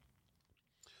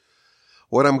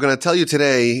What I'm going to tell you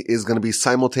today is going to be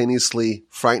simultaneously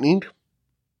frightening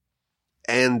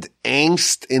and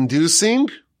angst-inducing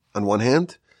on one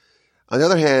hand. On the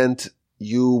other hand,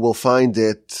 you will find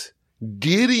it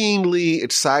giddyingly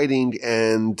exciting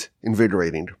and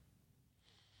invigorating.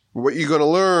 What you're going to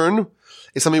learn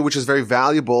is something which is very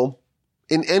valuable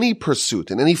in any pursuit,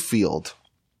 in any field.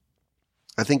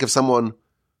 I think if someone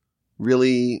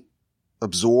really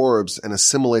absorbs and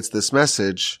assimilates this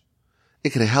message,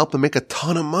 it can help them make a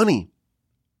ton of money.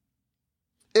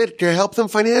 It can help them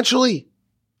financially.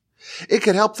 It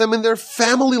could help them in their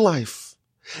family life.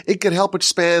 It could help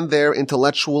expand their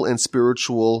intellectual and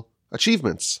spiritual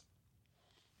achievements.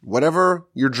 Whatever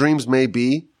your dreams may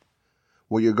be,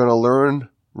 what you're going to learn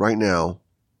right now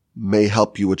may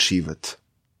help you achieve it.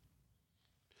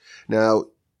 Now,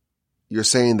 you're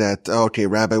saying that, okay,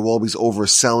 Rabbi Wolbe's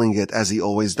overselling it as he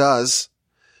always does.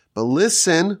 But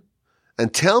listen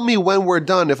and tell me when we're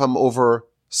done if I'm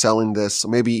overselling this, or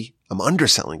maybe I'm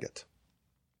underselling it.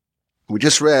 We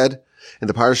just read in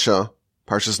the Parshas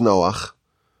Noach,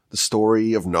 the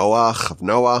story of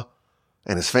Noah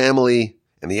and his family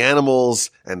and the animals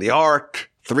and the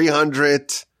ark,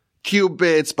 300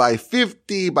 cubits by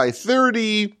 50 by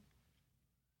 30.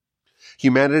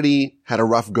 Humanity had a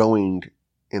rough going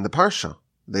in the Parsha.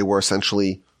 They were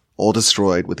essentially all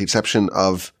destroyed with the exception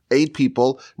of 8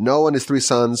 people, Noah and his 3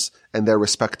 sons and their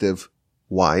respective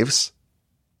wives.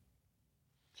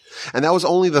 And that was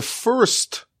only the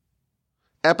first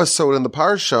episode in the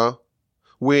Parsha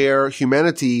where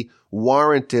humanity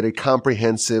warranted a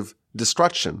comprehensive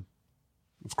destruction.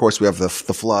 Of course, we have the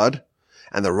flood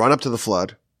and the run up to the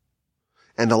flood,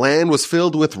 and the land was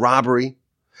filled with robbery,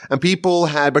 and people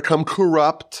had become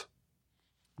corrupt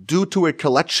due to a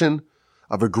collection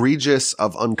of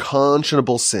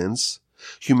unconscionable sins.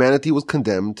 Humanity was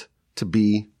condemned to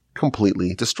be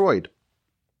completely destroyed.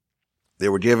 They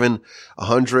were given a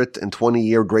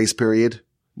 120-year grace period.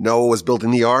 Noah was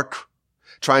building the ark,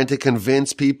 trying to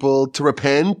convince people to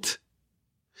repent.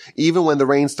 Even when the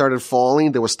rain started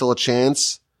falling, there was still a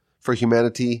chance for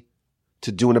humanity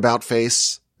to do an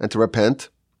about-face and to repent.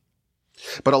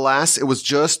 But alas, it was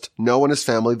just Noah and his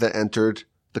family that entered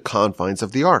the confines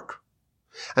of the ark.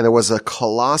 And there was a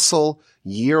colossal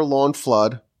year-long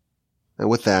flood. And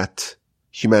with that,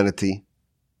 humanity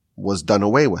was done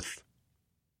away with.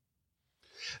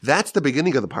 That's the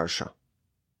beginning of the Parsha.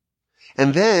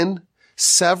 And then,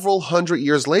 several hundred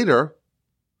years later,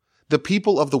 the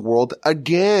people of the world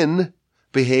again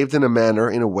behaved in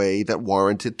a way that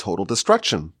warranted total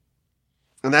destruction.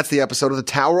 And that's the episode of the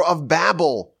Tower of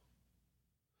Babel.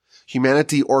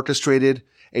 Humanity orchestrated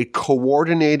a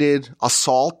coordinated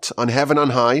assault on heaven on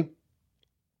high.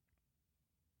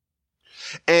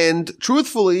 And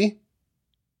truthfully,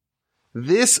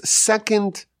 this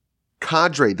second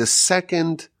cadre, the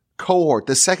second cohort,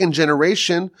 the second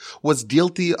generation was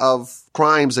guilty of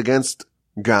crimes against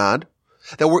God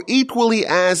that were equally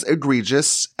as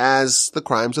egregious as the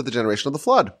crimes of the generation of the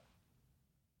flood.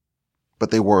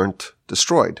 But they weren't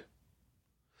destroyed.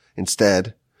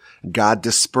 Instead, God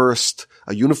dispersed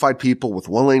a unified people with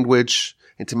one language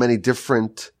into many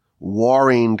different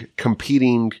warring,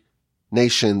 competing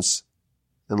nations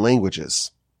and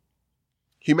languages.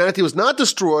 Humanity was not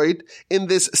destroyed in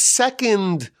this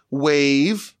second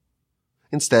wave.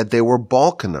 Instead, they were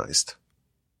balkanized.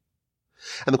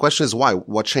 And the question is why?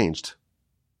 What changed?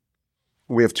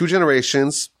 We have 2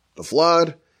 generations, the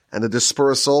flood and the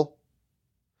dispersal.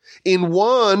 In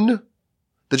one,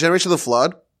 the generation of the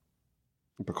flood,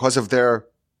 because of their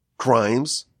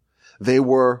crimes, they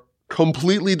were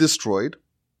completely destroyed.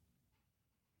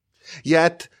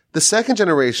 Yet, the second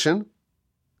generation,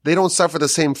 they don't suffer the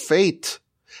same fate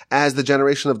as the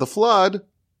generation of the flood.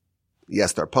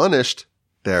 Yes, they're punished.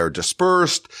 They're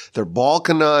dispersed. They're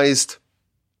balkanized.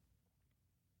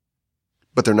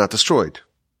 But they're not destroyed.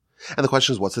 And the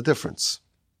question is, what's the difference?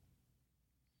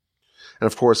 And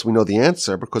of course, we know the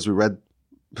answer because we read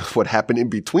what happened in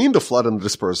between the flood and the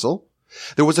dispersal.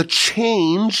 There was a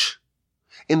change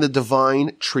in the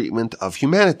divine treatment of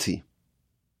humanity.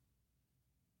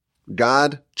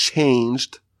 God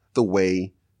changed the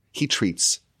way he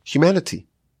treats humanity.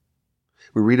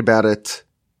 We read about it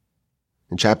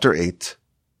in chapter 8.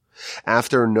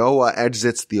 After Noah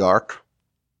exits the ark,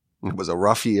 it was a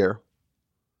rough year,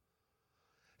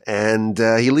 and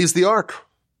he leaves the ark.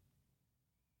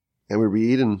 And we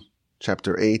read in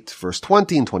chapter 8, verse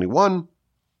 20 and 21,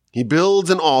 he builds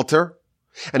an altar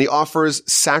and he offers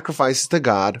sacrifices to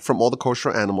God from all the kosher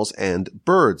animals and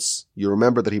birds. You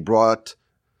remember that he brought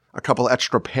a couple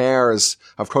extra pairs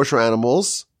of kosher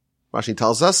animals. Rashi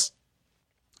tells us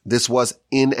this was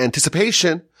in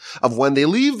anticipation of when they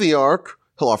leave the ark,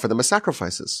 he'll offer them as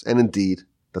sacrifices. And indeed,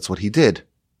 that's what he did.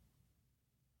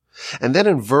 And then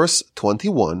in verse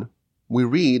 21, we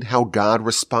read how God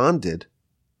responded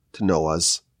to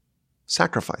Noah's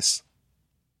sacrifice.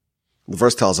 The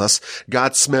verse tells us,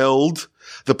 God smelled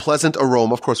the pleasant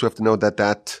aroma. Of course, we have to know what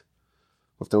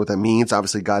that means.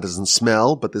 Obviously, God doesn't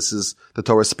smell, but this is the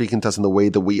Torah speaking to us in the way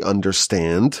that we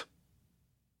understand.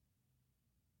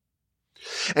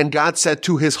 And God said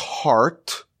to his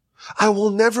heart, I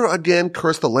will never again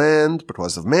curse the land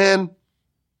because of man,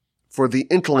 for the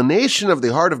inclination of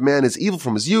the heart of man is evil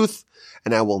from his youth,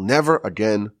 and I will never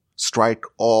again strike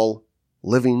all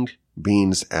living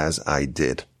beings as I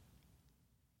did.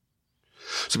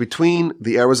 So between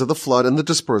the eras of the flood and the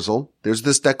dispersal, there's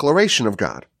this declaration of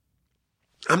God.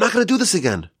 I'm not going to do this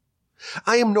again.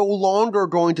 I am no longer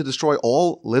going to destroy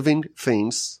all living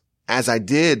things as I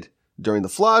did during the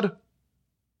flood.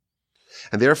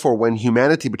 And therefore, when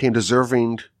humanity became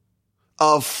deserving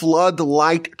of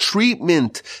flood-like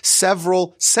treatment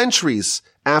several centuries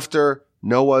after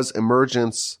Noah's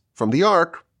emergence from the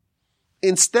ark,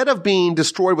 instead of being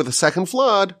destroyed with a second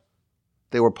flood,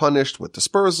 they were punished with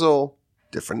dispersal,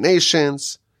 different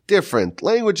nations, different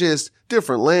languages,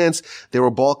 different lands. They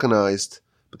were balkanized,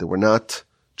 but they were not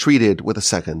treated with a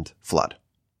second flood.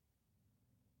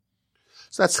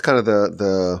 So that's kind of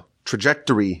the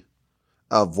trajectory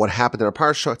of what happened in our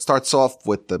parsha. It starts off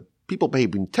with the people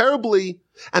behaving terribly,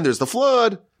 and there's the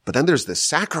flood, but then there's this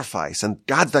sacrifice and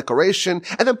God's declaration,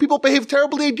 and then people behave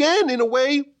terribly again in a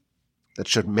way that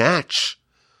should match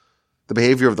the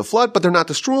behavior of the flood, but they're not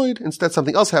destroyed. Instead,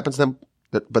 something else happens to them,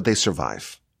 but they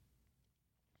survive.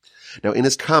 Now, in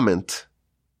his comment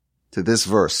to this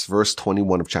verse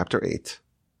 21 of chapter 8,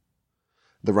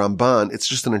 the Ramban, it's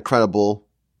just an incredible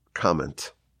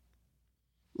comment.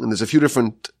 And there's a few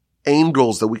different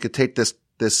angles that we could take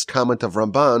this comment of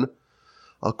Ramban.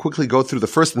 I'll quickly go through the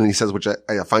first thing he says, which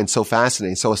I find so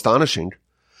fascinating, so astonishing.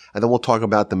 And then we'll talk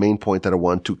about the main point that I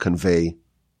want to convey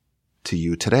to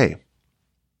you today.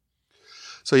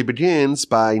 So he begins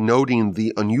by noting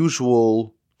the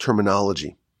unusual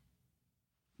terminology.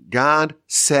 God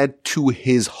said to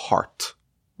his heart.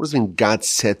 What does it mean, God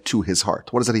said to his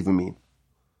heart? What does that even mean?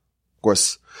 Of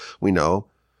course, we know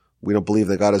we don't believe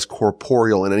that God is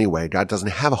corporeal in any way. God doesn't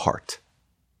have a heart.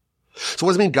 So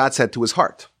what does it mean, God said to his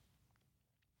heart?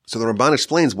 So the Ramban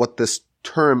explains what this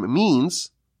term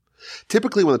means.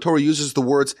 Typically, when the Torah uses the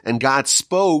words, and God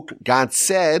spoke, God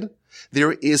said,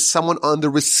 there is someone on the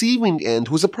receiving end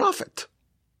who's a prophet.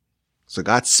 So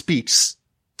God speaks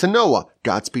to Noah.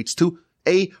 God speaks to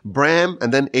Abram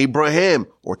and then Abraham,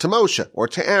 or to Moshe, or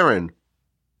to Aaron,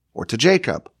 or to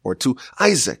Jacob, or to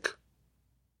Isaac.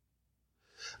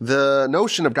 The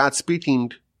notion of God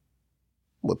speaking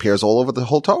appears all over the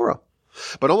whole Torah.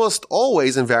 But almost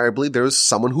always, invariably, there's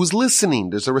someone who's listening.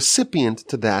 There's a recipient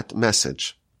to that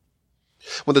message.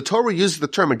 When the Torah uses the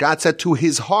term, and God said to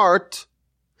his heart,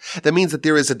 that means that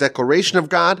there is a declaration of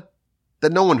God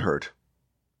that no one heard.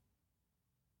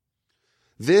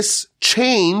 This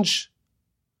change,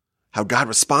 how God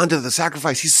responded to the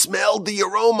sacrifice, he smelled the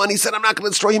aroma and he said, I'm not going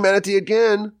to destroy humanity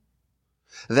again.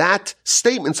 That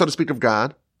statement, so to speak, of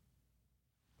God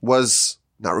was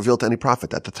not revealed to any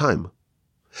prophet at the time.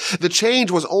 The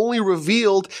change was only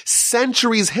revealed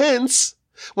centuries hence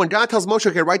when God tells Moshe,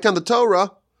 okay, write down the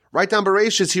Torah, write down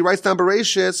Bereshis, he writes down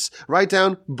Bereshis, write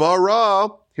down Bara,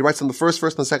 he writes down the first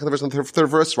verse, and the second verse, and the third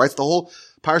verse, writes the whole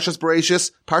Parshas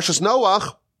Bereshis, Parshas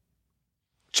Noach,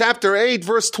 chapter 8,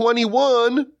 verse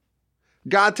 21,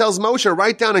 God tells Moshe,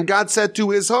 write down, and God said to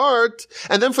his heart,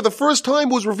 and then for the first time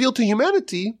was revealed to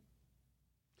humanity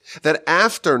that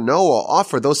after Noah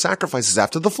offered those sacrifices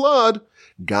after the flood,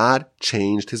 God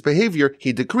changed his behavior.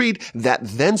 He decreed that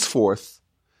thenceforth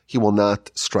he will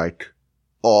not strike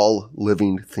all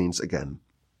living things again.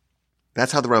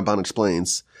 That's how the Ramban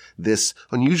explains this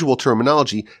unusual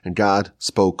terminology, and God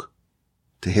spoke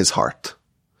to his heart.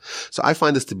 So I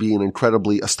find this to be an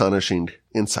incredibly astonishing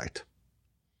insight.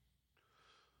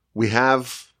 We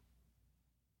have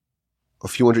a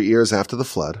few hundred years after the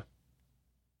flood,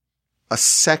 a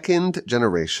second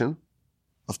generation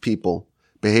of people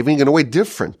behaving in a way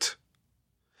different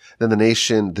than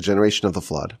the generation of the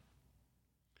flood,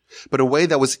 but a way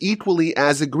that was equally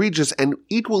as egregious and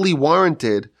equally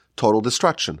warranted total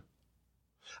destruction.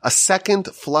 A second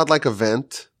flood-like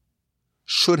event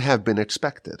should have been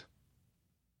expected.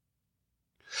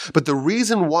 But the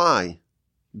reason why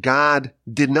God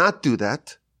did not do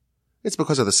that, it's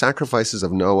because of the sacrifices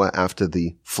of Noah after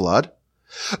the flood.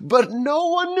 But no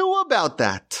one knew about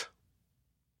that.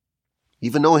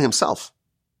 Even Noah himself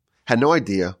had no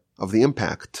idea of the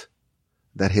impact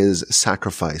that his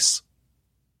sacrifice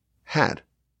had.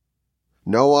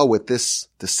 Noah with this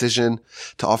decision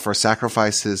to offer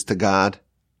sacrifices to God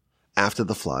after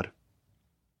the flood.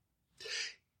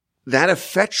 That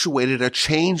effectuated a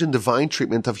change in divine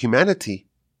treatment of humanity,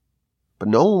 but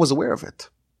no one was aware of it.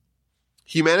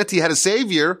 Humanity had a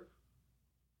savior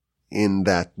in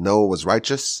that Noah was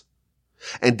righteous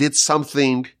and did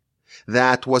something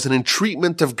that was an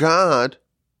entreatment of God,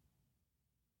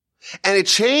 and it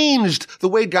changed the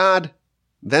way God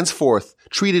thenceforth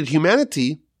treated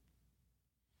humanity.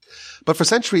 But for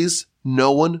centuries,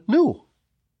 no one knew.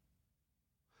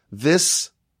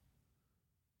 This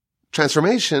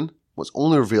transformation was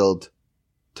only revealed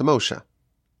to Moshe.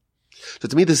 So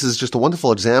to me, this is just a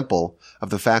wonderful example of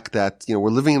the fact that, we're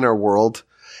living in our world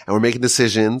and we're making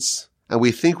decisions and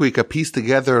we think we could piece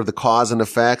together the cause and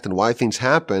effect and why things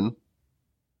happen.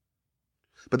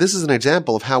 But this is an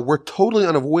example of how we're totally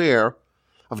unaware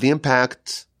of the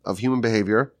impact of human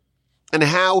behavior and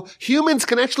how humans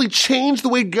can actually change the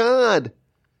way God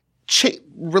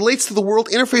relates to the world,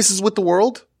 interfaces with the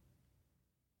world.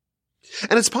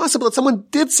 And it's possible that someone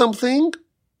did something,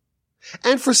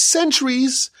 and for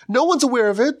centuries, no one's aware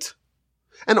of it.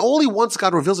 And only once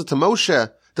God reveals it to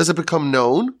Moshe does it become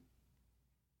known.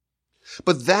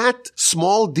 But that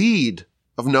small deed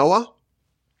of Noah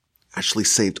actually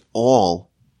saved all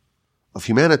of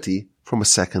humanity from a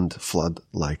second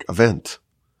flood-like event.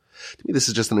 To me, this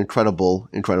is just an incredible,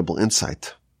 incredible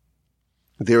insight.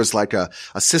 There's like a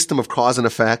system of cause and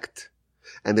effect,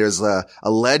 and there's a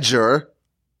ledger,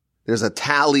 there's a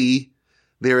tally,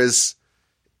 there is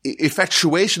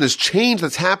effectuation, there's change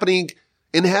that's happening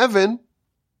in heaven.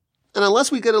 And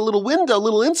unless we get a little window, a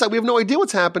little insight, we have no idea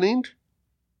what's happening.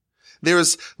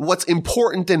 There's what's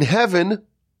important in heaven,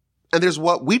 and there's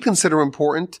what we consider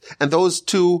important, and those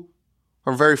two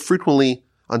are very frequently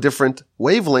on different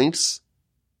wavelengths.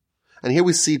 And here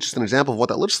we see just an example of what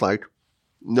that looks like.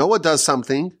 Noah does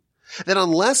something that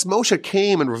unless Moshe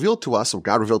came and revealed to us, or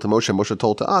God revealed to Moshe and Moshe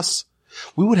told to us,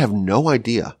 we would have no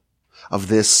idea of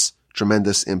this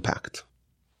tremendous impact.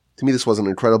 To me, this was an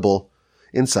incredible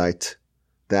insight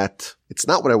that it's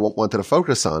not what I wanted to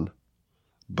focus on,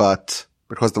 but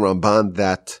because the Ramban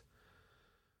that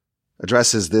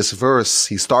addresses this verse,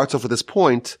 he starts off with this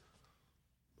point,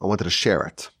 I wanted to share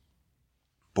it.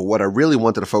 But what I really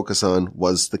wanted to focus on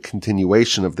was the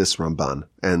continuation of this Ramban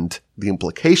and the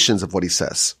implications of what he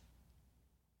says.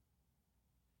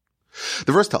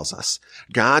 The verse tells us,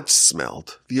 God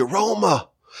smelled the aroma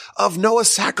of Noah's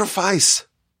sacrifice.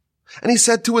 And he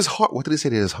said to his heart, what did he say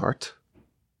to his heart?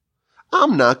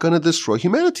 I'm not going to destroy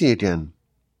humanity again.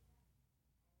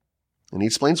 And he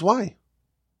explains why.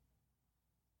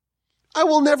 I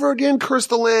will never again curse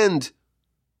the land.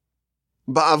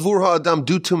 Ba'avur ha'adam,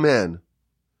 due to man.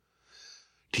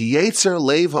 Ki yetzer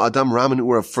leiv ha'adam ra min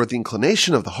urav, for the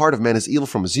inclination of the heart of man is evil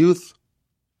from his youth.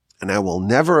 And I will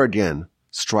never again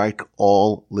strike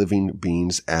all living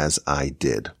beings as I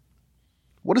did.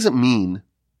 What does it mean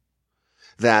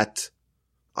that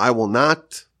I will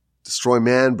not destroy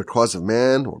man because of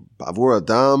man, or ba'avur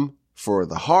adam, for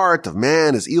the heart of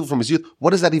man is evil from his youth? What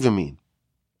does that even mean?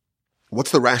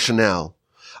 What's the rationale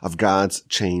of God's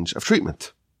change of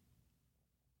treatment?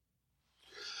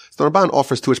 So the Ramban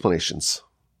offers two explanations.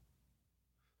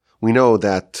 We know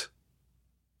that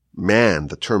man,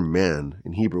 the term man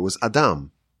in Hebrew, is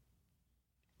Adam.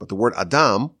 But the word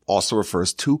Adam also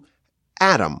refers to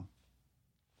Adam,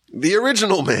 the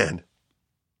original man.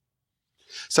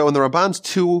 So in the Ramban's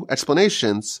two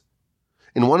explanations,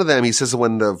 in one of them he says that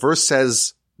when the verse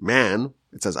says man,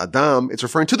 it says Adam, it's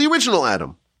referring to the original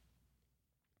Adam.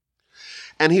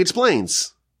 And he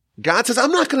explains, God says,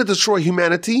 I'm not going to destroy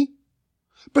humanity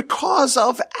because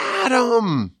of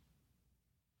Adam.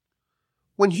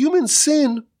 When humans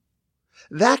sin,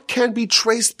 that can be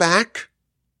traced back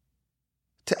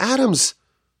to Adam's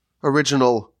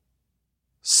original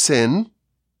sin.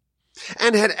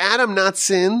 And had Adam not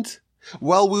sinned,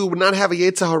 well, we would not have a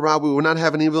Yetzer Hara, we would not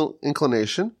have an evil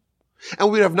inclination, and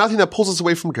we would have nothing that pulls us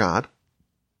away from God.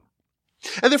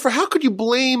 And therefore, how could you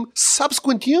blame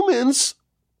subsequent humans?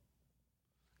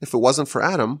 If it wasn't for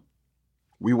Adam,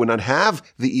 we would not have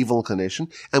the evil inclination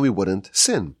and we wouldn't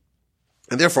sin.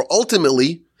 And therefore,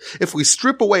 ultimately, if we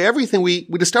strip away everything, we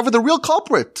discover the real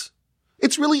culprit.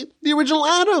 It's really the original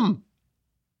Adam.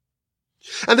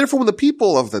 And therefore, when the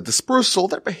people of the dispersal,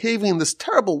 they're behaving in this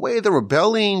terrible way, they're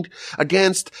rebelling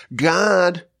against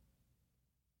God,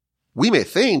 we may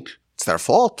think it's their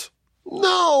fault.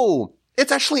 No,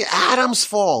 it's actually Adam's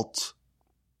fault.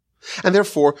 And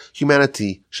therefore,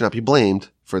 humanity should not be blamed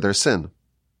for their sin.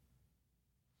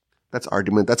 That's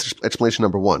explanation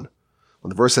number one. When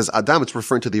the verse says Adam, it's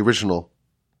referring to the original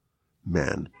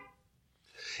man.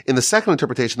 In the second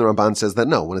interpretation, the Ramban says that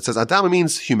no, when it says Adam, it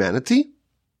means humanity.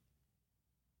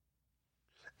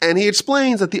 And he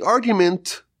explains that the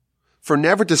argument for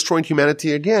never destroying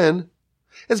humanity again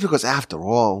is because after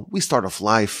all, we start off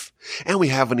life and we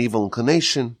have an evil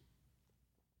inclination.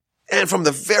 And from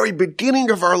the very beginning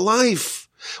of our life,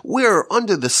 we're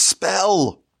under the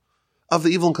spell of the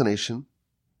evil inclination.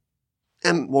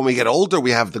 And when we get older,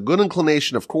 we have the good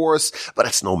inclination, of course, but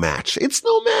it's no match. It's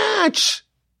no match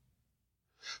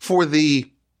for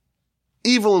the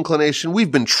evil inclination.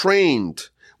 We've been trained.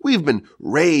 We've been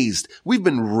raised. We've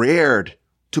been reared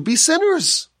to be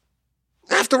sinners.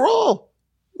 After all,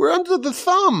 we're under the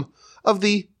thumb of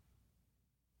the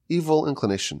evil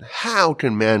inclination. How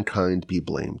can mankind be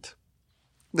blamed?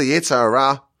 The Yetzer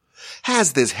Hara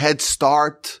has this head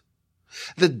start.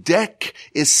 The deck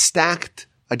is stacked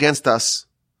against us.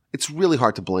 It's really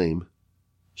hard to blame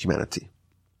humanity.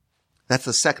 That's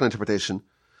the second interpretation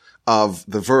of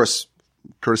the verse,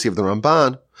 courtesy of the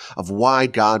Ramban, of why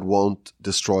God won't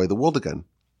destroy the world again.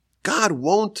 God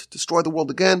won't destroy the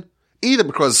world again, either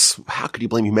because how could you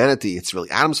blame humanity? It's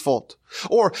really Adam's fault.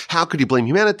 Or how could you blame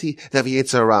humanity? They have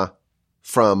Yetzer Hara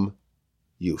from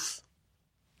youth.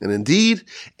 And indeed,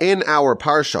 in our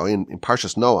parsha, in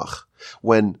Parshas Noach,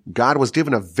 when God was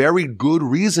given a very good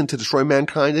reason to destroy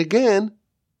mankind again,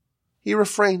 he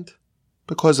refrained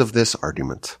because of this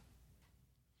argument.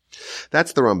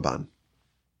 That's the Ramban.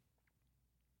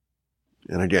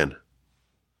 And again,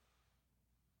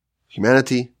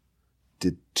 humanity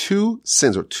did two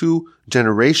sins or two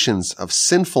generations of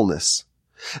sinfulness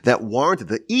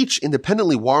that each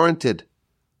independently warranted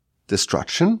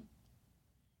destruction.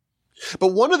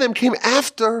 But one of them came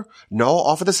after Noah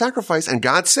offered the sacrifice, and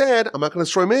God said, I'm not going to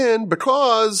destroy man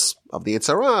because of the Yetzer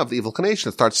Hara, of the evil inclination.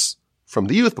 It starts from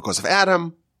the youth, because of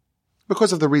Adam,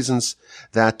 because of the reasons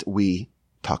that we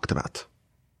talked about.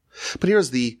 But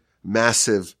here's the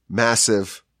massive,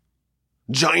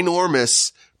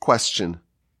 ginormous question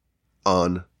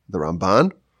on the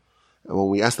Ramban. And when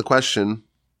we ask the question,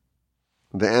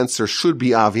 the answer should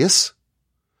be obvious,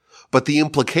 but the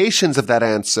implications of that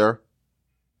answer,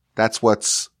 that's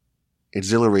what's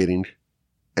exhilarating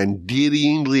and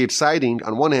giddyingly exciting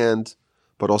on one hand,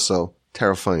 but also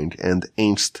terrifying and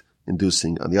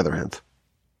angst-inducing on the other hand.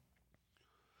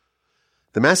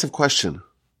 The massive question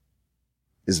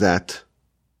is that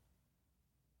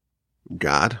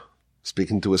God,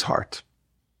 speaking to his heart,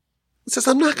 says,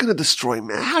 I'm not going to destroy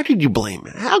man. How could you blame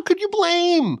man? How could you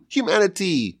blame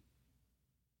humanity?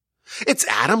 It's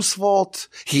Adam's fault.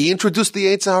 He introduced the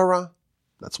Yetzer Hara.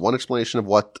 That's one explanation of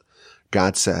what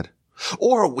God said.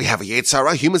 Or we have a Yetzer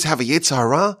Hara. Humans have a Yetzer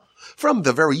Hara from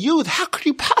the very youth. How could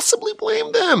you possibly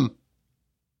blame them?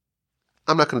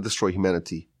 I'm not going to destroy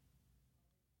humanity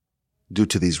due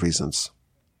to these reasons.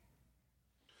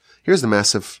 Here's the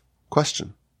massive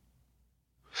question.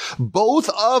 Both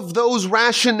of those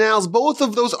rationales, both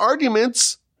of those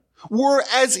arguments were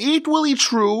as equally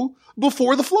true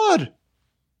before the flood.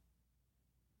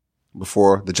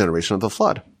 Before the generation of the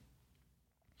flood.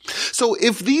 So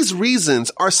if these reasons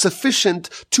are sufficient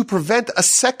to prevent a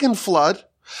second flood,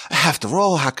 after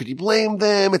all, how could you blame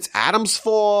them? It's Adam's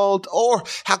fault. Or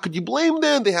how could you blame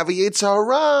them? They have a Yetzer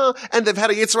Hara, and they've had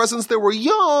a Yetzer Hara since they were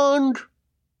young.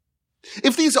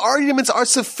 If these arguments are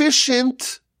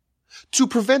sufficient to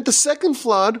prevent the second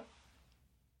flood,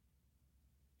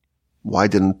 why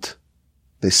didn't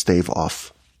they stave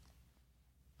off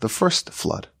the first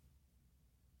flood?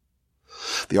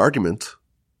 The argument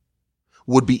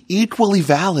would be equally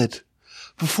valid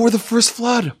before the first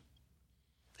flood.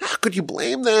 How could you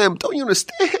blame them? Don't you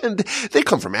understand? They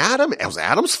come from Adam. It was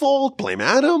Adam's fault. Blame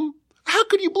Adam. How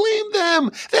could you blame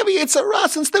them? They have a Yetzer Hara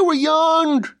since they were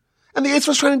young. And the Yetzer Hara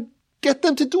was trying to get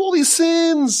them to do all these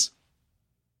sins.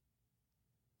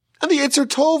 And the Yetzer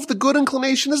Tov, the good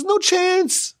inclination, has no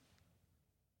chance.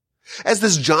 As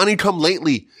this Johnny come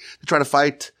lately to try to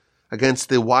fight against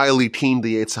the wily teen,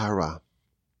 the Yetzer Hara.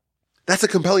 That's a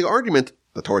compelling argument,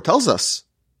 the Torah tells us,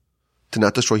 to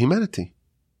not destroy humanity.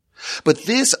 But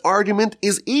this argument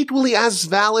is equally as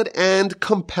valid and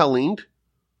compelling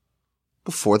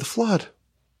before the flood.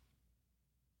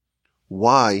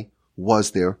 Why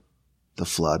was there the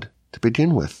flood to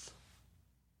begin with?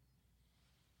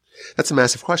 That's a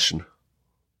massive question.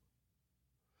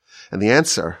 And the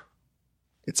answer,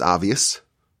 it's obvious.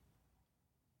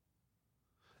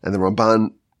 And the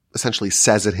Ramban essentially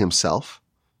says it himself.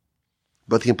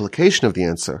 But the implication of the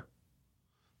answer,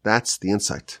 that's the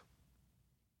insight.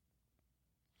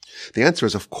 The answer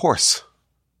is, of course,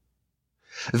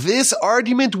 this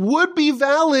argument would be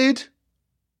valid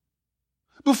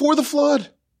before the flood.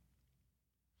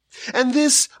 And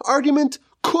this argument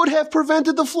could have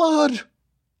prevented the flood.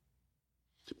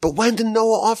 But when did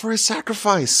Noah offer his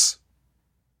sacrifice?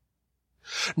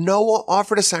 Noah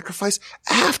offered a sacrifice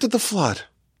after the flood.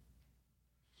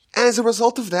 As a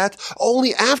result of that,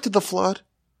 only after the flood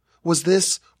was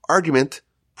this argument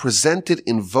presented,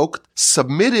 invoked,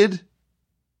 submitted,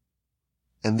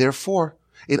 and therefore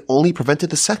it only prevented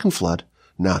the second flood,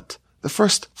 not the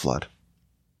first flood.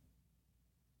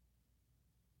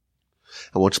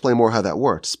 I will explain more how that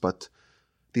works, but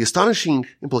the astonishing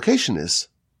implication is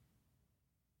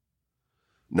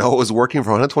Noah was working for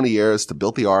 120 years to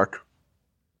build the ark,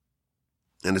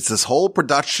 and it's this whole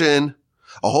production,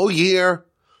 a whole year.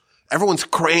 Everyone's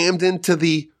crammed into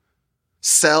the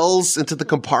cells, into the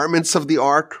compartments of the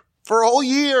ark for a whole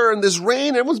year, and there's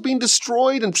rain, everyone's being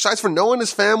destroyed, and besides for Noah and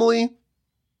his family,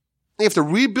 they have to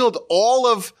rebuild all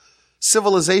of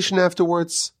civilization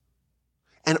afterwards.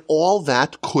 And all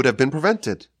that could have been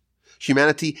prevented.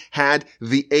 Humanity had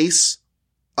the ace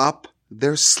up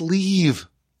their sleeve.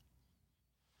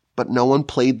 But no one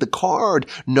played the card.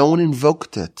 No one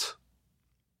invoked it.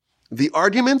 The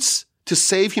arguments to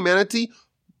save humanity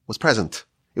was present.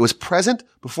 It was present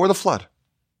before the flood.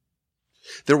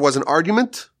 There was an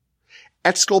argument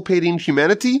exculpating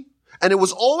humanity, and it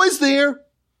was always there,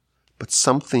 but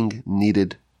something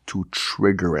needed to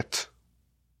trigger it.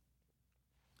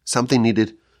 Something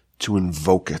needed to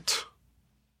invoke it.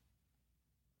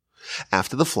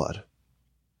 After the flood,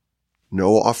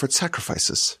 Noah offered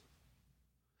sacrifices,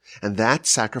 and that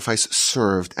sacrifice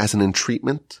served as an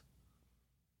entreatment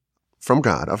from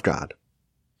God, of God.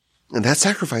 And that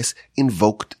sacrifice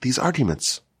invoked these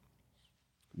arguments.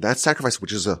 That sacrifice,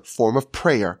 which is a form of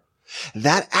prayer,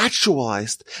 that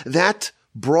actualized, that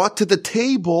brought to the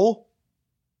table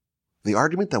the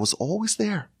argument that was always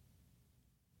there.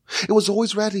 It was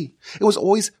always ready. It was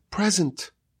always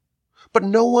present. But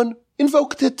no one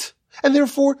invoked it, and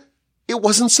therefore it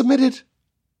wasn't submitted.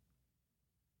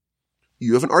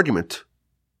 You have an argument,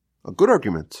 a good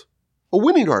argument, a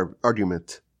winning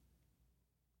argument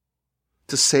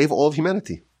to save all of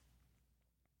humanity.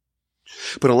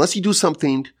 But unless you do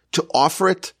something to offer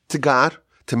it to God,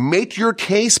 to make your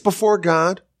case before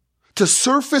God, to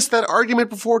surface that argument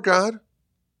before God,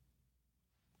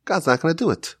 God's not going to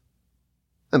do it.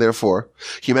 And therefore,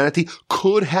 humanity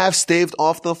could have staved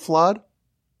off the flood,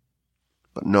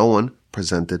 but no one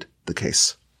presented the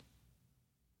case.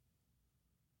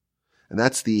 And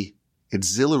that's the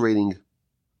exhilarating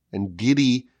and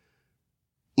giddy,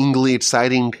 ingly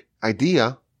exciting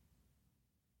idea.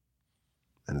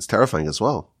 And it's terrifying as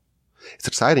well. It's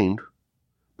exciting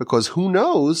because who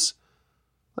knows?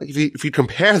 Like if you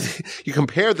compare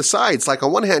the sides, like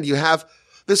on one hand you have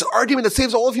this argument that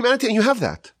saves all of humanity, and you have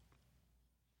that.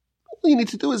 All you need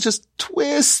to do is just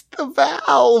twist the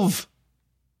valve.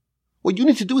 What you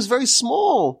need to do is very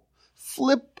small.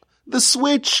 Flip the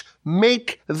switch.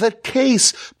 Make the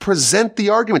case. Present the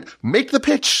argument. Make the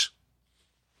pitch.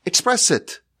 Express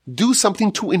it. Do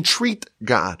something to entreat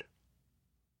God.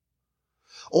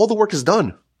 All the work is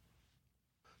done.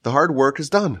 The hard work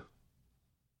is done.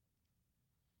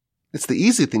 It's the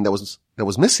easy thing that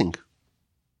was missing.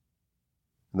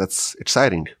 And that's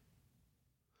exciting.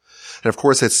 And of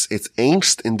course, it's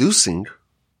angst-inducing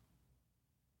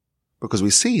because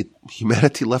we see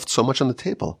humanity left so much on the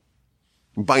table.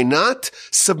 By not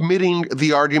submitting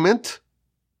the argument,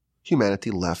 humanity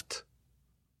left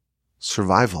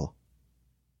survival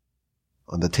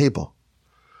on the table.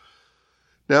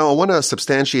 Now, I want to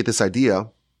substantiate this idea.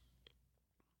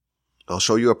 I'll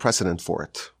show you a precedent for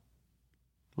it.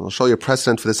 I'll show you a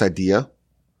precedent for this idea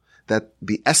that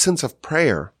the essence of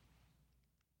prayer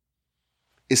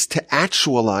is to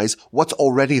actualize what's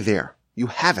already there. You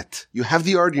have it. You have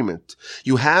the argument.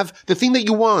 You have the thing that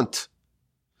you want.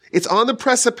 It's on the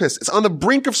precipice. It's on the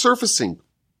brink of surfacing.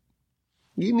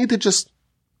 You need to just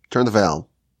turn the valve.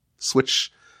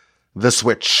 Switch the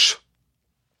switch.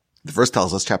 The verse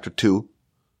tells us, chapter 2,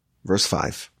 verse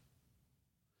 5.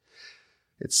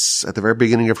 It's at the very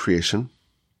beginning of creation.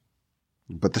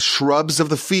 But the shrubs of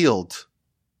the field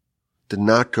did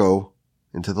not go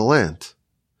into the land,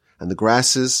 and the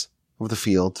grasses of the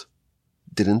field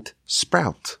didn't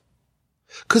sprout,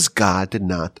 because God did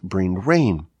not bring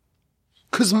rain,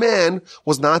 because man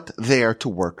was not there to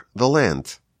work the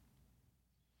land.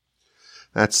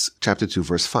 That's chapter 2,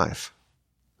 verse 5.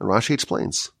 And Rashi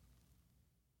explains.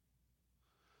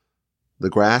 The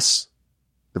grass,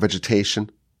 the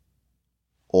vegetation,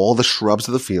 all the shrubs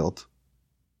of the field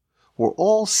were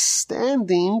all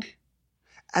standing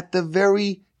at the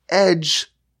very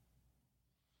edge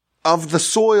of the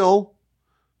soil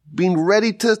being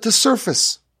ready to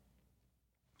surface.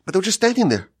 But they were just standing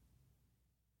there.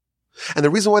 And the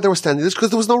reason why they were standing is because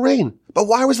there was no rain. But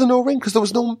why was there no rain? Because there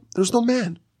was no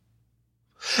man.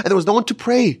 And there was no one to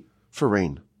pray for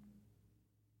rain.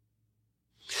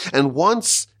 And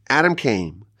once Adam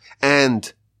came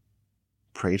and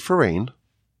prayed for rain,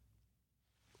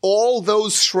 all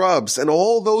those shrubs and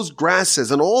all those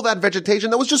grasses and all that vegetation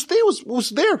that was just there was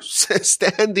there,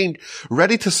 standing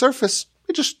ready to surface.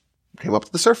 It just came up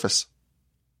to the surface.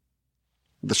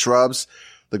 The shrubs,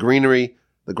 the greenery,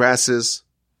 the grasses,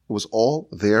 it was all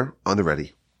there on the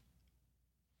ready.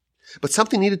 But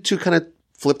something needed to kind of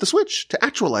flip the switch to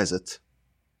actualize it.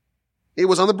 It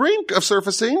was on the brink of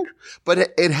surfacing, but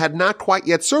it had not quite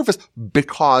yet surfaced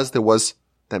because there was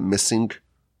that missing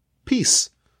piece,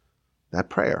 that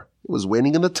prayer. It was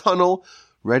waiting in the tunnel,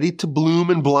 ready to bloom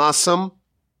and blossom,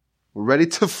 ready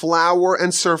to flower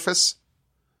and surface.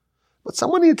 But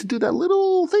someone needed to do that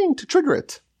little thing to trigger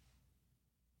it.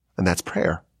 And that's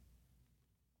prayer.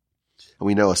 And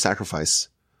we know a sacrifice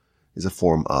is a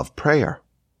form of prayer.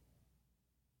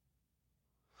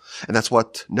 And that's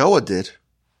what Noah did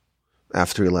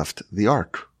after he left the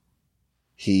ark.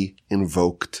 He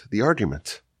invoked the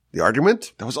argument. The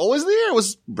argument that was always there. It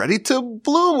was ready to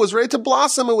bloom, was ready to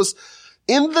blossom. It was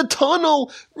in the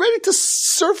tunnel, ready to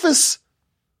surface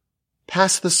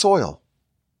past the soil.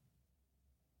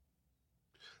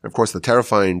 And of course, the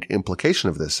terrifying implication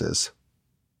of this is,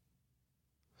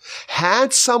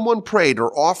 had someone prayed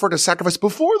or offered a sacrifice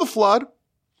before the flood,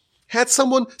 had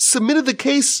someone submitted the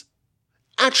case,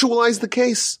 actualized the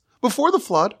case before the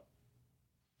flood,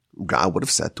 God would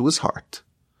have said to his heart,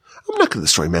 I'm not going to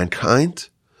destroy mankind.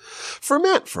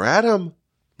 For Adam,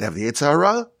 they have the Yetzer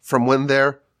Hara from when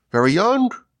they're very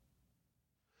young.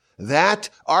 That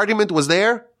argument was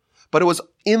there, but it was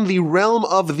in the realm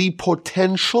of the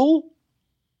potential,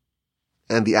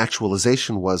 and the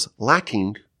actualization was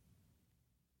lacking.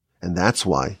 And that's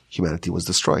why humanity was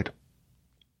destroyed.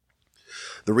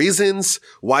 The reasons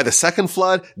why the second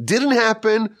flood didn't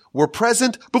happen were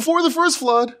present before the first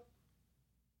flood.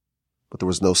 But there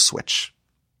was no switch.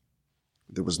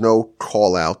 There was no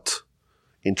call out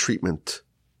in treatment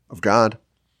of God.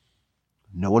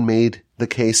 No one made the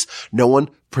case. No one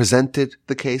presented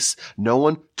the case. No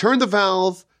one turned the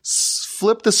valve,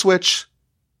 flipped the switch,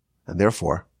 and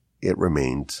therefore it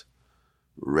remained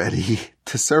ready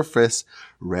to surface,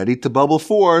 ready to bubble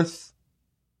forth,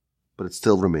 but it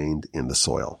still remained in the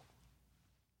soil.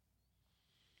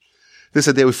 This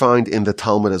idea we find in the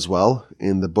Talmud as well,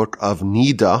 in the book of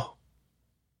Nida,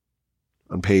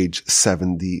 on page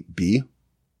 70b.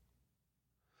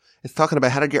 It's talking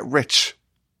about how to get rich.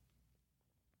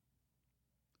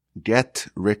 Get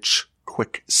rich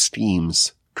quick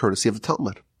schemes, courtesy of the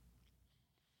Talmud.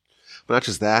 But not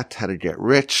just that, how to get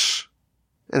rich,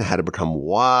 and how to become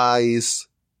wise,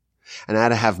 and how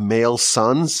to have male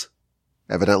sons.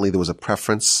 Evidently there was a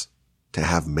preference to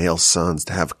have male sons,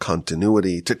 to have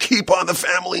continuity, to keep on the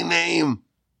family name.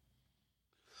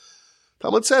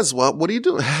 Talmud says, well, what do you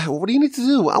do? What do you need to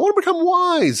do? I want to become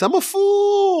wise. I'm a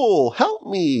fool. Help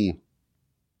me.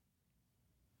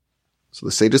 So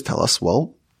the sages tell us,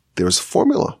 well, there's a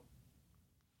formula.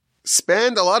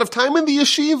 Spend a lot of time in the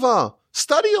yeshiva.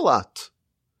 Study a lot.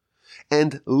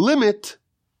 And limit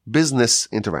business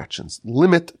interactions.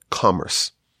 Limit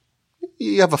commerce.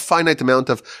 You have a finite amount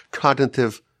of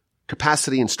cognitive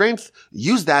capacity and strength.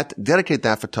 Use that, dedicate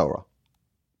that for Torah.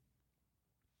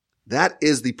 That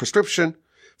is the prescription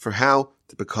for how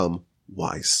to become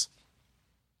wise.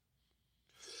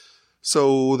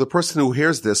 So the person who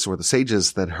hears this, or the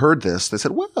sages that heard this, they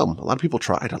said, well, a lot of people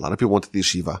tried. A lot of people went to the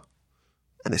yeshiva,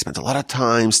 and they spent a lot of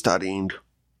time studying,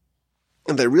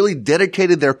 and they really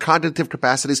dedicated their cognitive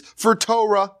capacities for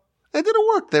Torah. It didn't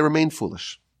work. They remained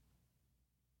foolish.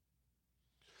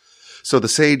 So the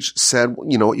sage said,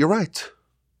 you know what, you're right.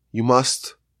 You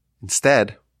must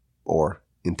instead, or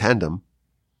in tandem,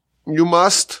 you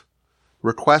must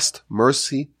request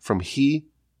mercy from He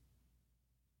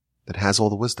that has all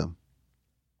the wisdom.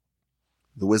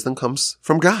 The wisdom comes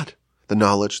from God. The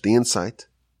knowledge, the insight,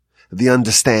 the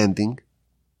understanding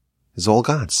is all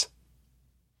God's.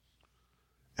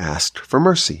 Ask for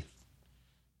mercy.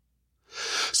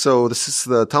 So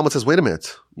the Talmud says, wait a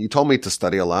minute. You told me to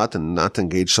study a lot and not to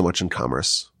engage so much in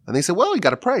commerce. And they say, well, you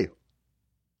got to pray.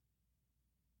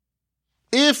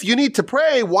 If you need to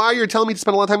pray, why are you telling me to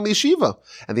spend a lot of time in the yeshiva?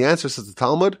 And the answer, says the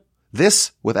Talmud,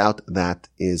 this without that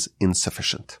is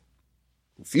insufficient.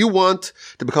 If you want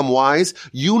to become wise,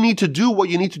 you need to do what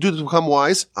you need to do to become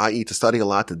wise, i.e. to study a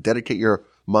lot, to dedicate your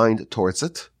mind towards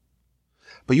it.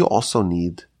 But you also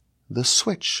need the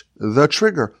switch, the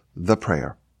trigger, the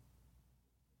prayer.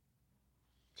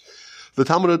 The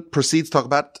Talmud proceeds to talk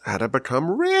about how to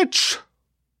become rich.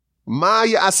 Ma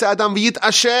ya'aseh adam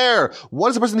v'yit'asher. What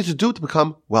does a person need to do to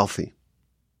become wealthy?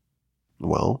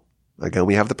 Well, again,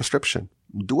 we have the prescription.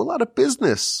 Do a lot of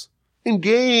business.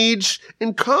 Engage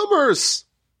in commerce.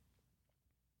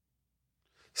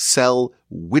 Sell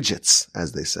widgets,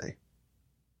 as they say.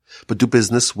 But do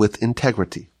business with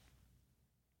integrity.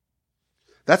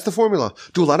 That's the formula.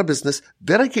 Do a lot of business.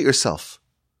 Dedicate yourself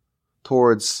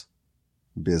towards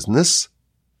business,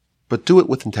 but do it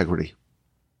with integrity.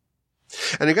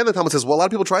 And again, the Talmud says, well, a lot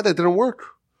of people tried that. It didn't work.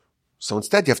 So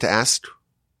instead, you have to ask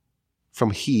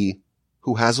from He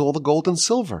who has all the gold and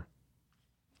silver,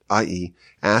 i.e.,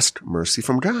 ask mercy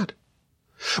from God.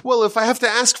 Well, if I have to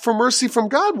ask for mercy from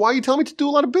God, why are you telling me to do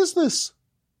a lot of business?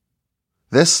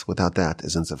 This, without that,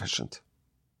 is insufficient.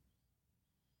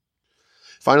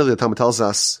 Finally, the Talmud tells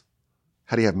us,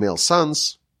 how do you have male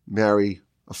sons? Marry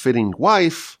a fitting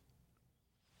wife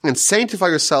and sanctify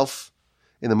yourself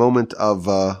in the moment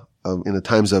in the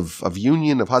times of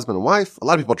union of husband and wife. A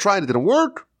lot of people tried, it didn't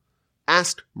work.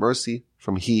 Ask mercy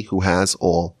from He who has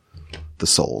all the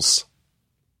souls,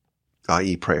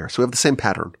 i.e. prayer. So we have the same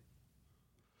pattern.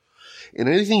 In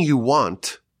anything you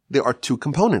want, there are two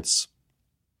components.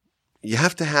 You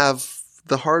have to have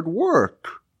the hard work.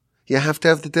 You have to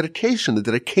have the dedication, the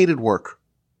dedicated work,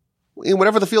 in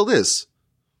whatever the field is.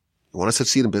 You want to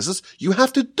succeed in business? You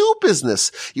have to do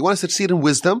business. You want to succeed in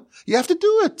wisdom? You have to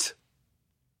do it.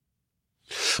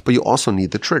 But you also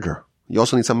need the trigger. You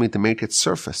also need something to make it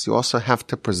surface. You also have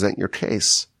to present your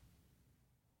case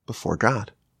before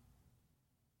God.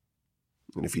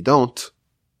 And if you don't,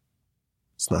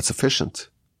 it's not sufficient.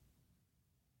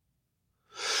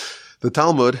 The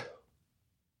Talmud,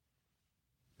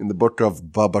 in the book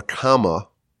of Baba Kama,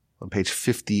 on page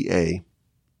 50a,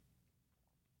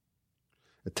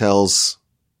 it tells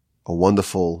a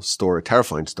wonderful story, a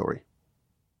terrifying story.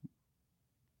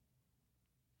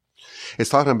 It's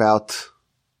talking about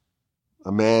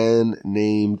a man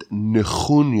named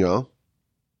Nechunya,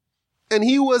 and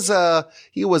he was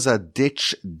a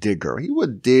ditch digger. He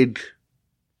would dig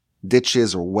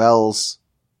ditches or wells.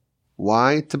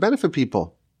 Why? To benefit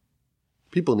people.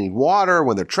 People need water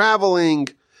when they're traveling,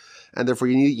 and therefore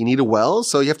you need a well,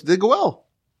 so you have to dig a well.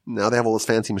 Now they have all this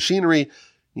fancy machinery.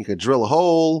 You could drill a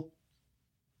hole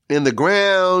in the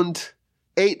ground,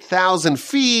 8,000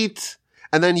 feet,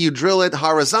 and then you drill it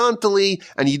horizontally,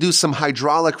 and you do some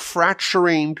hydraulic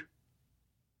fracturing.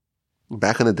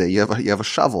 Back in the day, you have a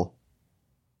shovel.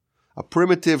 A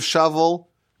primitive shovel.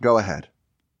 Go ahead.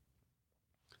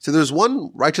 So there's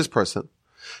one righteous person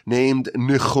named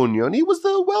Nechunya, and he was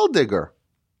the well digger.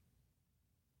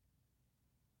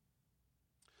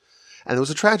 And there was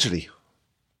a tragedy.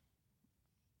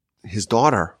 His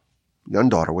daughter, young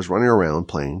daughter, was running around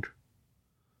playing,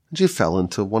 and she fell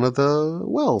into one of the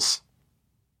wells.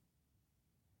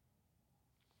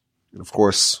 And of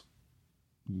course,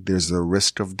 there's the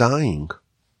risk of dying.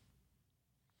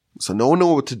 So no one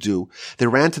knew what to do. They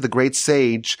ran to the great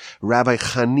sage, Rabbi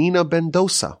Hanina ben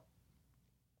Dosa.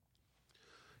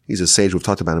 He's a sage, we've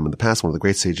talked about him in the past, one of the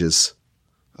great sages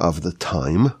of the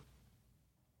time.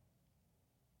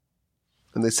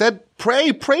 And they said,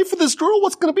 pray for this girl.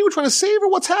 What's going to be? We're trying to save her.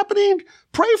 What's happening?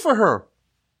 Pray for her.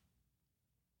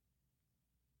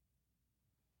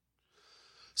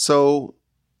 So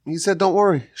he said, don't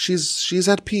worry. She's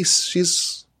at peace.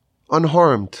 She's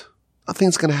unharmed.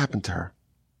 Nothing's going to happen to her.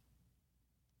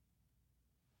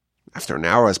 After an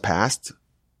hour has passed,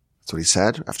 that's what he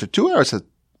said. After 2 hours has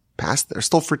passed, they're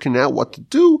still freaking out what to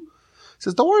do. He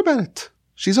says, don't worry about it.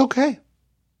 She's okay.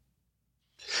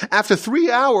 After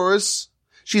 3 hours,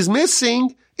 she's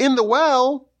missing in the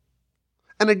well.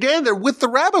 And again, they're with the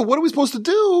rabbi. What are we supposed to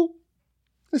do?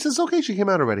 He says, okay, she came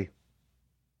out already.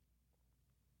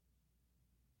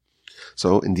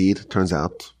 So indeed, it turns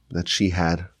out that she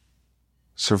had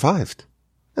survived.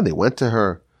 And they went to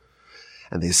her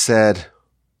and they said,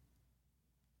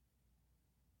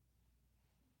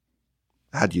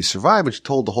 how did you survive? And she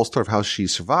told the whole story of how she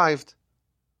survived.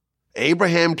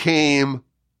 Abraham came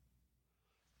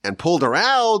and pulled her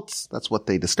out. That's what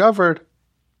they discovered.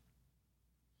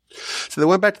 So they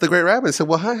went back to the great rabbi and said,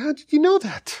 well, how did you know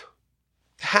that?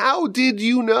 How did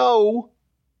you know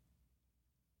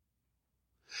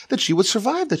that she would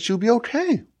survive, that she would be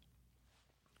okay?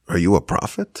 Are you a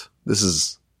prophet? This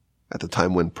is at the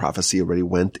time when prophecy already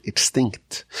went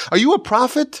extinct. Are you a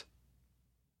prophet?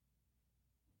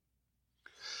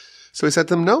 So he said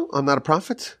to them, no, I'm not a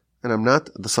prophet, and I'm not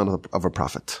the son of a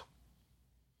prophet.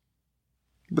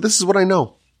 But this is what I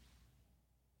know.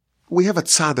 We have a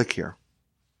tzaddik here.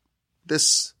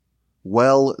 This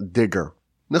well digger.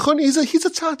 Nechunya, he's a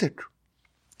tzaddik.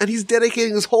 And he's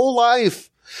dedicating his whole life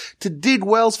to dig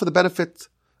wells for the benefit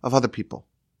of other people.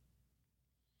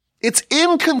 It's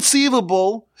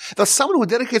inconceivable that someone who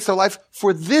dedicates their life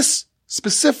for this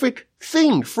specific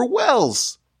thing, for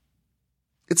wells,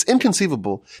 it's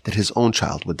inconceivable that his own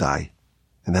child would die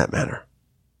in that manner.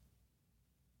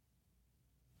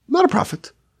 Not a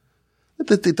prophet.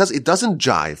 It doesn't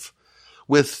jive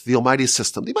with the Almighty's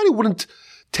system. The Almighty wouldn't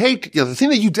take, the thing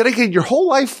that you dedicated your whole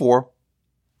life for,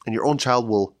 and your own child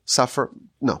will suffer.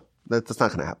 No, that's not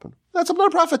going to happen. I'm not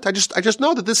a prophet. I just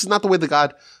know that this is not the way that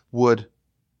God would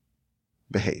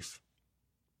behave.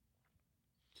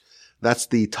 That's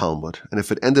the Talmud. And if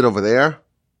the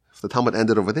Talmud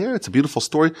ended over there, it's a beautiful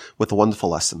story with a wonderful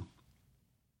lesson.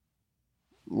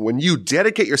 When you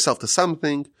dedicate yourself to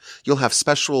something, you'll have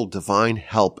special divine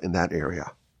help in that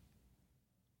area.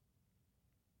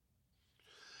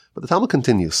 But the Talmud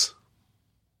continues.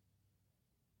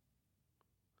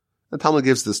 The Talmud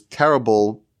gives this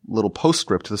terrible little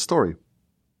postscript to the story.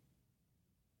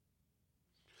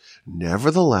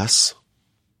 Nevertheless,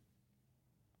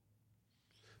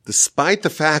 despite the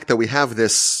fact that we have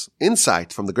this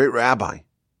insight from the great rabbi,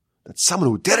 that someone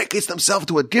who dedicates themselves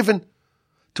to a given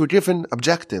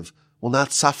objective will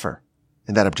not suffer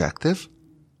in that objective,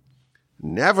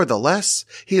 nevertheless,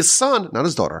 his son, not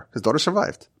his daughter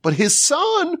survived, but his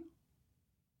son,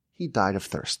 he died of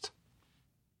thirst.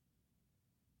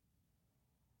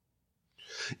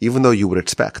 Even though you would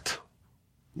expect,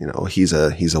 he's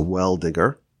a well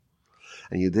digger,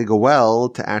 and you dig a well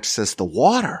to access the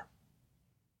water.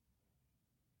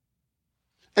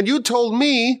 And you told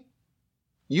me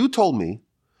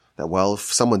that, well, if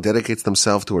someone dedicates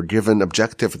themselves to a given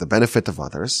objective for the benefit of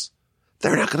others,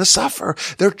 they're not going to suffer.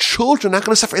 Their children are not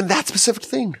going to suffer in that specific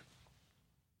thing.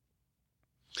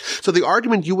 So the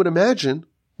argument you would imagine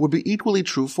would be equally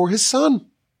true for his son.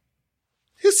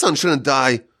 His son shouldn't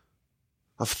die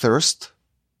of thirst.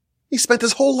 He spent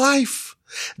his whole life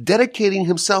dedicating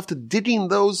himself to digging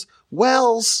those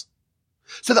wells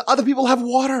so that other people have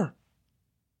water.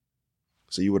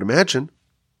 So you would imagine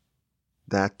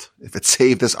that if it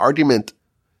saved this argument,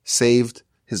 saved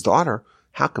his daughter,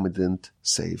 how come it didn't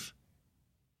save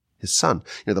his son?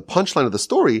 The punchline of the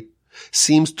story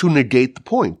seems to negate the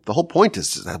point. The whole point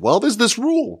is that, well, there's this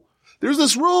rule. There's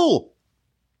this rule.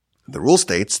 The rule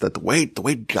states that the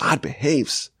way God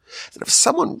behaves, that if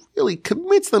someone really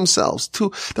commits themselves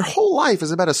to their whole life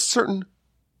is about a certain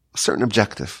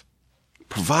objective,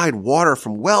 provide water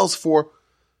from wells for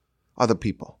other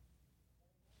people,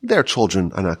 their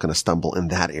children are not going to stumble in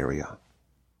that area.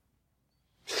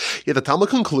 Yet the Talmud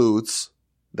concludes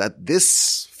that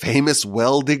this famous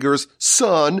well digger's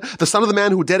son, the son of the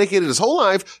man who dedicated his whole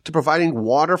life to providing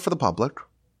water for the public,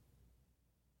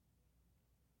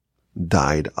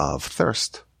 died of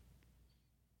thirst.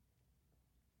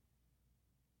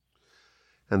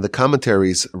 And the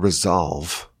commentaries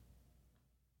resolve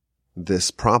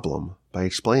this problem by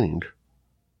explaining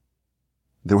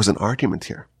there was an argument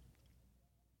here.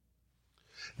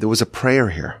 There was a prayer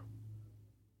here.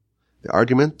 The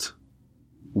argument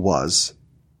was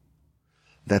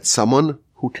that someone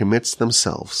who commits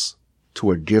themselves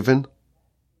to a given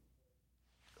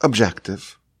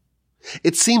objective,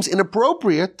 it seems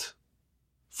inappropriate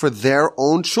for their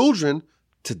own children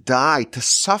to die, to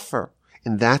suffer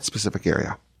in that specific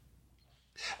area.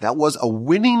 That was a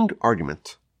winning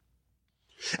argument.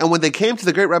 And when they came to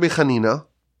the great Rabbi Hanina,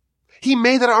 he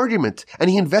made that argument and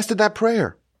he invested that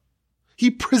prayer. He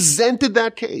presented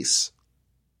that case.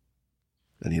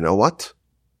 And you know what?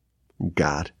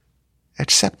 God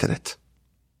accepted it.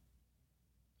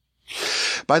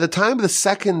 By the time the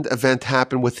second event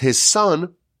happened with his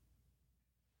son,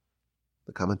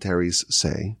 the commentaries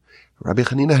say Rabbi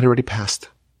Hanina had already passed.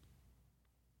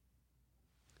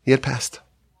 He had passed.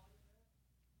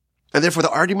 And therefore the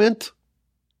argument,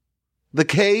 the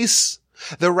case,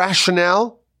 the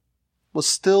rationale was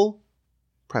still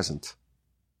present.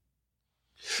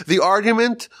 The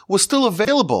argument was still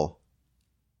available.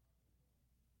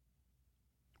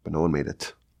 But no one made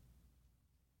it.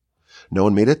 No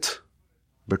one made it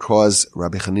because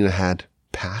Rabbi Hanina had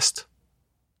passed.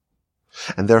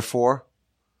 And therefore,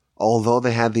 although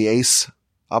they had the ace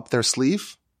up their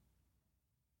sleeve,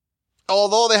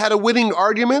 although they had a winning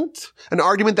argument, an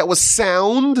argument that was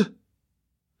sound,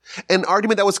 an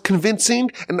argument that was convincing,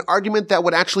 an argument that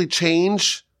would actually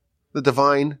change the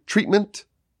divine treatment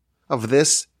of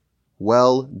this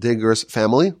well digger's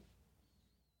family,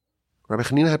 Rabbi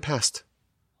Hanina had passed.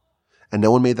 And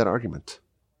no one made that argument.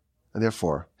 And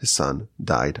therefore, his son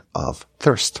died of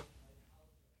thirst.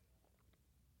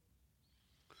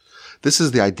 This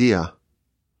is the idea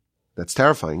that's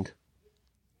terrifying,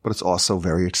 but it's also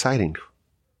very exciting.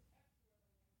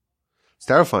 It's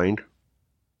terrifying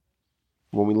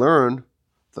when we learn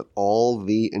that all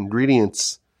the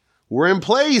ingredients were in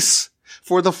place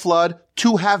for the flood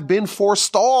to have been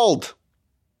forestalled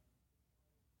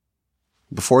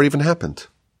before it even happened.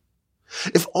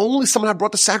 If only someone had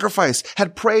brought the sacrifice,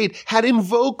 had prayed, had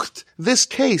invoked this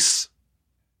case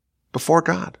before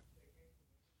God,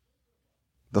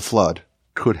 the flood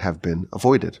could have been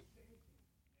avoided.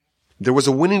 There was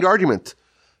a winning argument.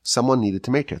 Someone needed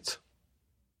to make it.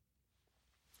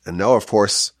 And Noah, of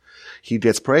course, he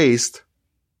gets praised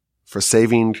for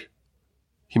saving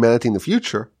humanity in the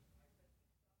future.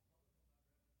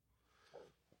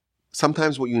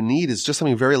 Sometimes what you need is just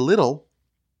something very little,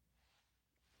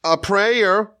 a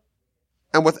prayer,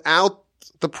 and without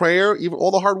the prayer, even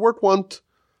all the hard work won't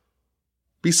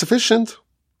be sufficient.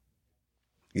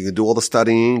 You can do all the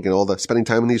studying and all the spending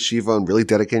time in the yeshiva and really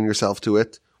dedicating yourself to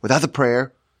it. Without the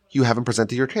prayer, you haven't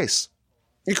presented your case.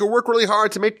 You can work really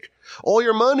hard to make all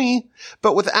your money,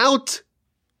 but without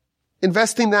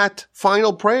investing that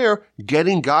final prayer,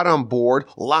 getting God on board,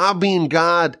 lobbying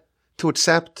God to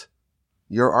accept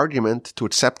your argument, to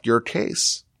accept your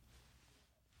case,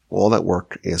 all that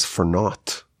work is for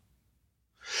naught.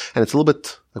 And it's a little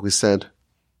bit, like we said,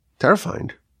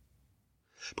 terrifying.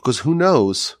 Because who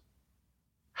knows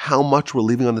how much we're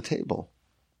leaving on the table?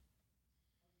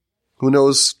 Who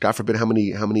knows, God forbid, how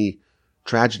many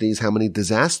tragedies, how many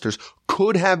disasters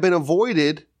could have been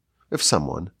avoided if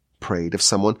someone prayed, if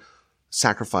someone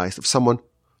sacrificed, if someone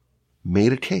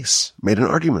made a case, made an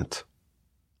argument.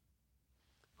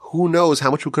 Who knows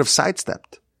how much we could have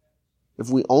sidestepped if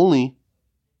we only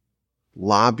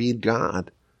lobbied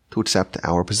God to accept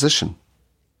our position.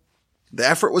 The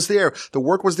effort was there. The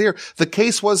work was there. The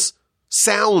case was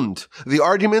sound. The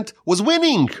argument was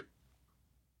winning.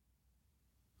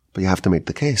 But you have to make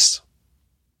the case.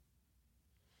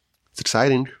 It's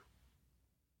exciting.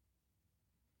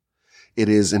 It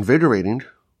is invigorating.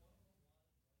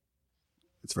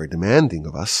 It's very demanding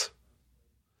of us.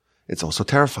 It's also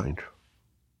terrifying.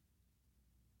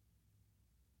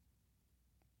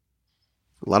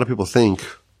 A lot of people think,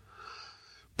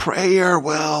 prayer,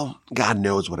 well, God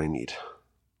knows what I need.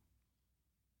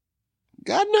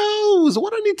 God knows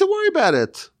what I need to worry about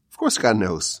it. Of course God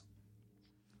knows.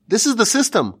 This is the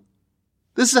system.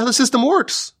 This is how the system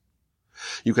works.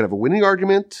 You could have a winning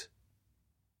argument.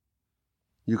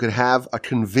 You could have a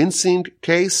convincing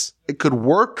case. It could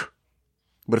work.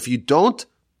 But if you don't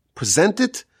present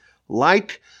it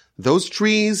like those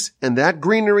trees and that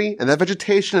greenery and that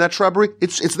vegetation and that shrubbery,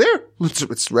 it's there.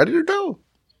 It's ready to go.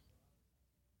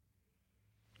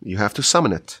 You have to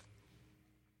summon it.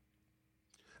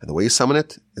 And the way you summon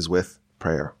it is with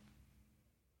prayer.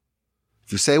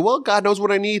 If you say, well, God knows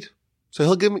what I need, so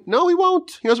he'll give me. No, he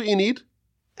won't. He knows what you need.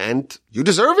 And you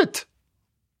deserve it.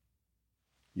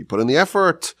 You put in the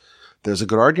effort. There's a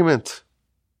good argument.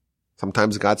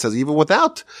 Sometimes God says, even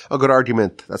without a good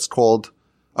argument, that's called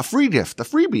a free gift, a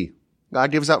freebie.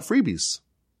 God gives out freebies.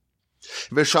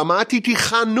 V'shamati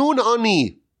tichanun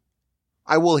ani.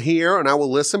 I will hear and I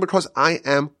will listen because I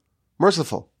am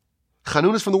merciful.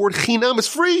 Chanun is from the word chinam, is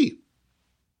free.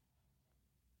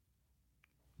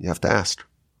 You have to ask.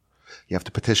 You have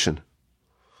to petition.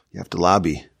 You have to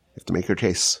lobby. You have to make your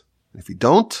case. And if you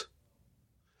don't,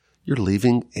 you're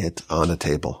leaving it on the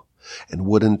table. And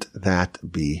wouldn't that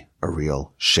be a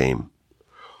real shame?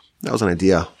 That was an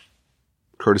idea,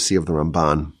 courtesy of the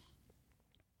Ramban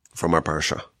from our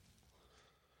parsha.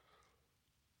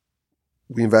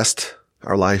 We invest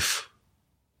our life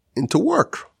into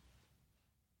work.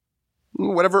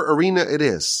 Whatever arena it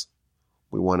is.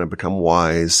 We want to become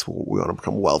wise. We want to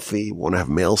become wealthy. We want to have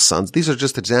male sons. These are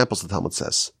just examples, the Talmud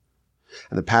says.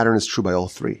 And the pattern is true by all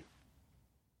three.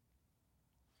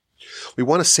 We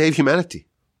want to save humanity.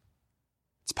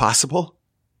 It's possible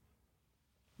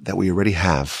that we already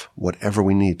have whatever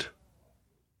we need.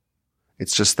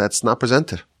 It's just that's not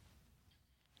presented.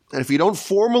 And if you don't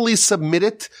formally submit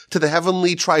it to the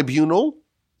heavenly tribunal,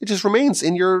 it just remains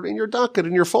in your docket,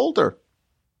 in your folder.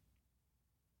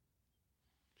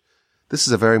 This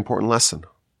is a very important lesson.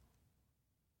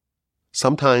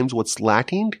 Sometimes what's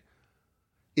lacking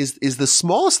is the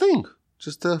smallest thing.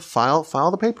 Just to file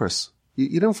the papers.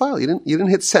 You didn't file. You didn't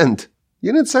hit send.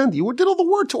 You didn't send. You did all the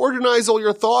work to organize all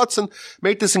your thoughts and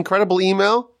make this incredible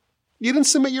email. You didn't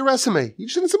submit your resume. You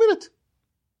just didn't submit it.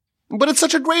 But it's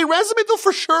such a great resume, they'll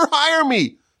for sure hire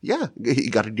me. Yeah, you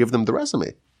got to give them the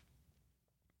resume.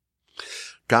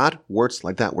 God works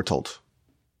like that, we're told.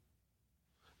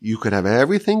 You could have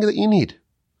everything that you need.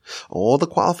 All the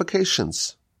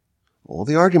qualifications, all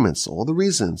the arguments, all the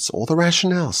reasons, all the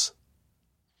rationales.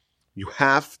 You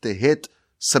have to hit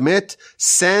submit,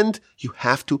 send. You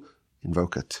have to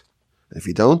invoke it. And if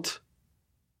you don't,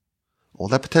 all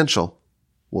that potential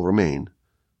will remain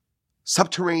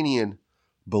subterranean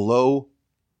below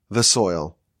the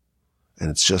soil.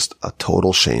 And it's just a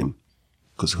total shame,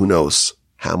 because who knows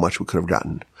how much we could have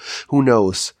gotten? Who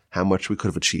knows how much we could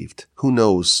have achieved? Who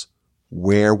knows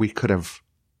where we could have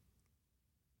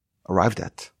arrived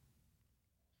at?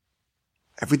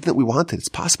 Everything that we wanted, it's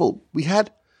possible. We had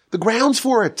the grounds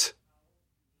for it.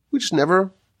 We just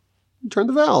never turned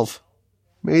the valve,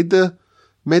 made the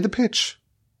pitch.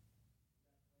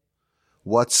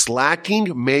 What's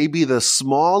lacking may be the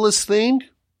smallest thing.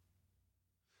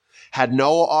 Had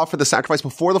Noah offered the sacrifice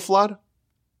before the flood,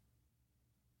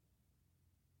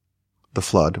 the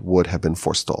flood would have been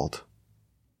forestalled.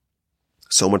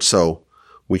 So much so,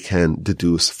 we can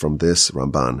deduce from this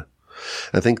Ramban.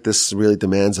 I think this really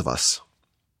demands of us.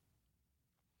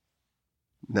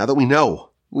 Now that we know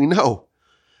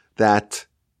that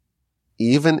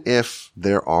even if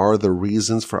there are the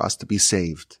reasons for us to be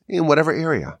saved in whatever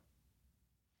area,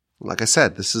 like I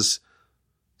said, this is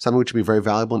something which would be very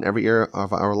valuable in every area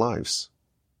of our lives.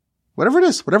 Whatever it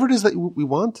is that we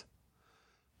want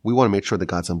to make sure that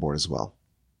God's on board as well.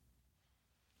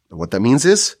 And what that means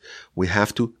is we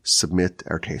have to submit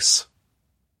our case.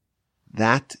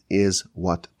 That is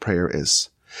what prayer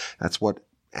is. That's what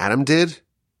Adam did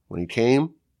when he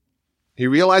came. He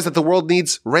realized that the world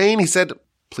needs rain. He said,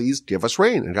 please give us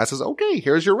rain. And God says, okay,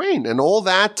 here's your rain. And all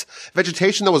that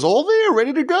vegetation that was all there,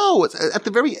 ready to go, at the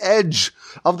very edge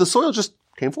of the soil, just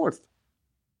came forth.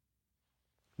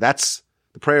 That's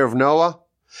the prayer of Noah.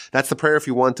 That's the prayer if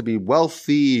you want to be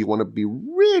wealthy, you want to be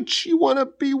rich, you want to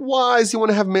be wise, you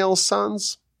want to have male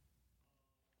sons.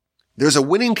 There's a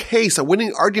winning case, a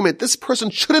winning argument. This person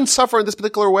shouldn't suffer in this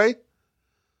particular way.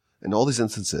 In all these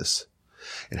instances,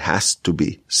 it has to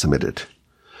be submitted.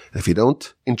 And if you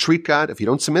don't entreat God, if you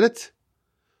don't submit it,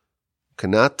 you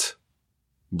cannot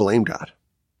blame God.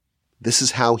 This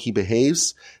is how he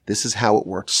behaves. This is how it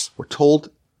works. We're told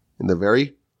in the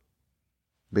very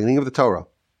beginning of the Torah,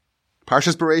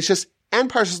 Parshas Bereshis and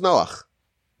Parshas Noach.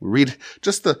 We read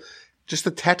just the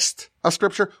text of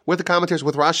scripture with the commentaries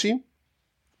with Rashi.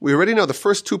 We already know the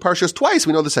first two parshas twice.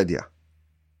 We know this idea.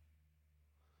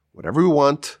 Whatever we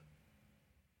want.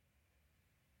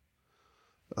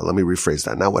 Let me rephrase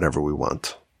that. Not whatever we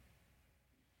want.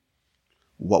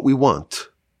 What we want,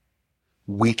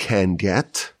 we can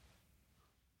get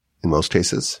in most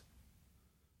cases,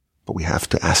 but we have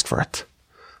to ask for it.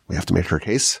 We have to make our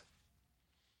case.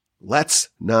 Let's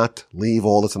not leave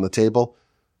all this on the table.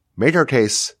 Make our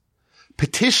case.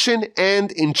 Petition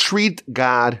and entreat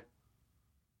God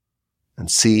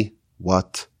and see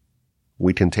what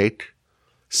we can take.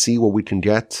 See what we can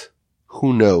get.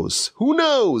 Who knows? Who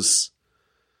knows?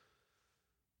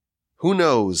 Who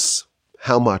knows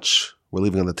how much we're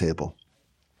leaving on the table?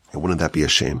 And wouldn't that be a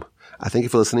shame? I thank you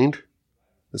for listening.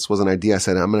 This was an idea. I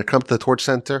said, I'm going to come to the Torch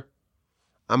Center.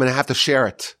 I'm going to have to share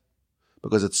it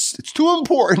because it's too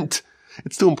important.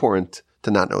 It's too important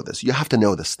to not know this. You have to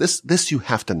know this. This you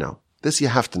have to know. This you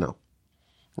have to know.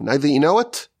 And now that you know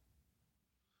it,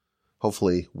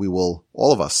 hopefully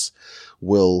all of us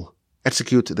will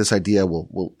execute this idea.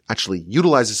 We'll actually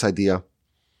utilize this idea.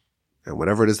 And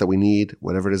whatever it is that we need,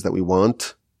 whatever it is that we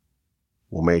want,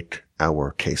 we'll make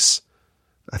our case.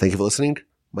 I thank you for listening.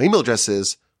 My email address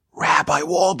is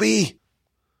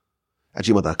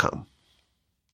rabbiwalby@gmail.com.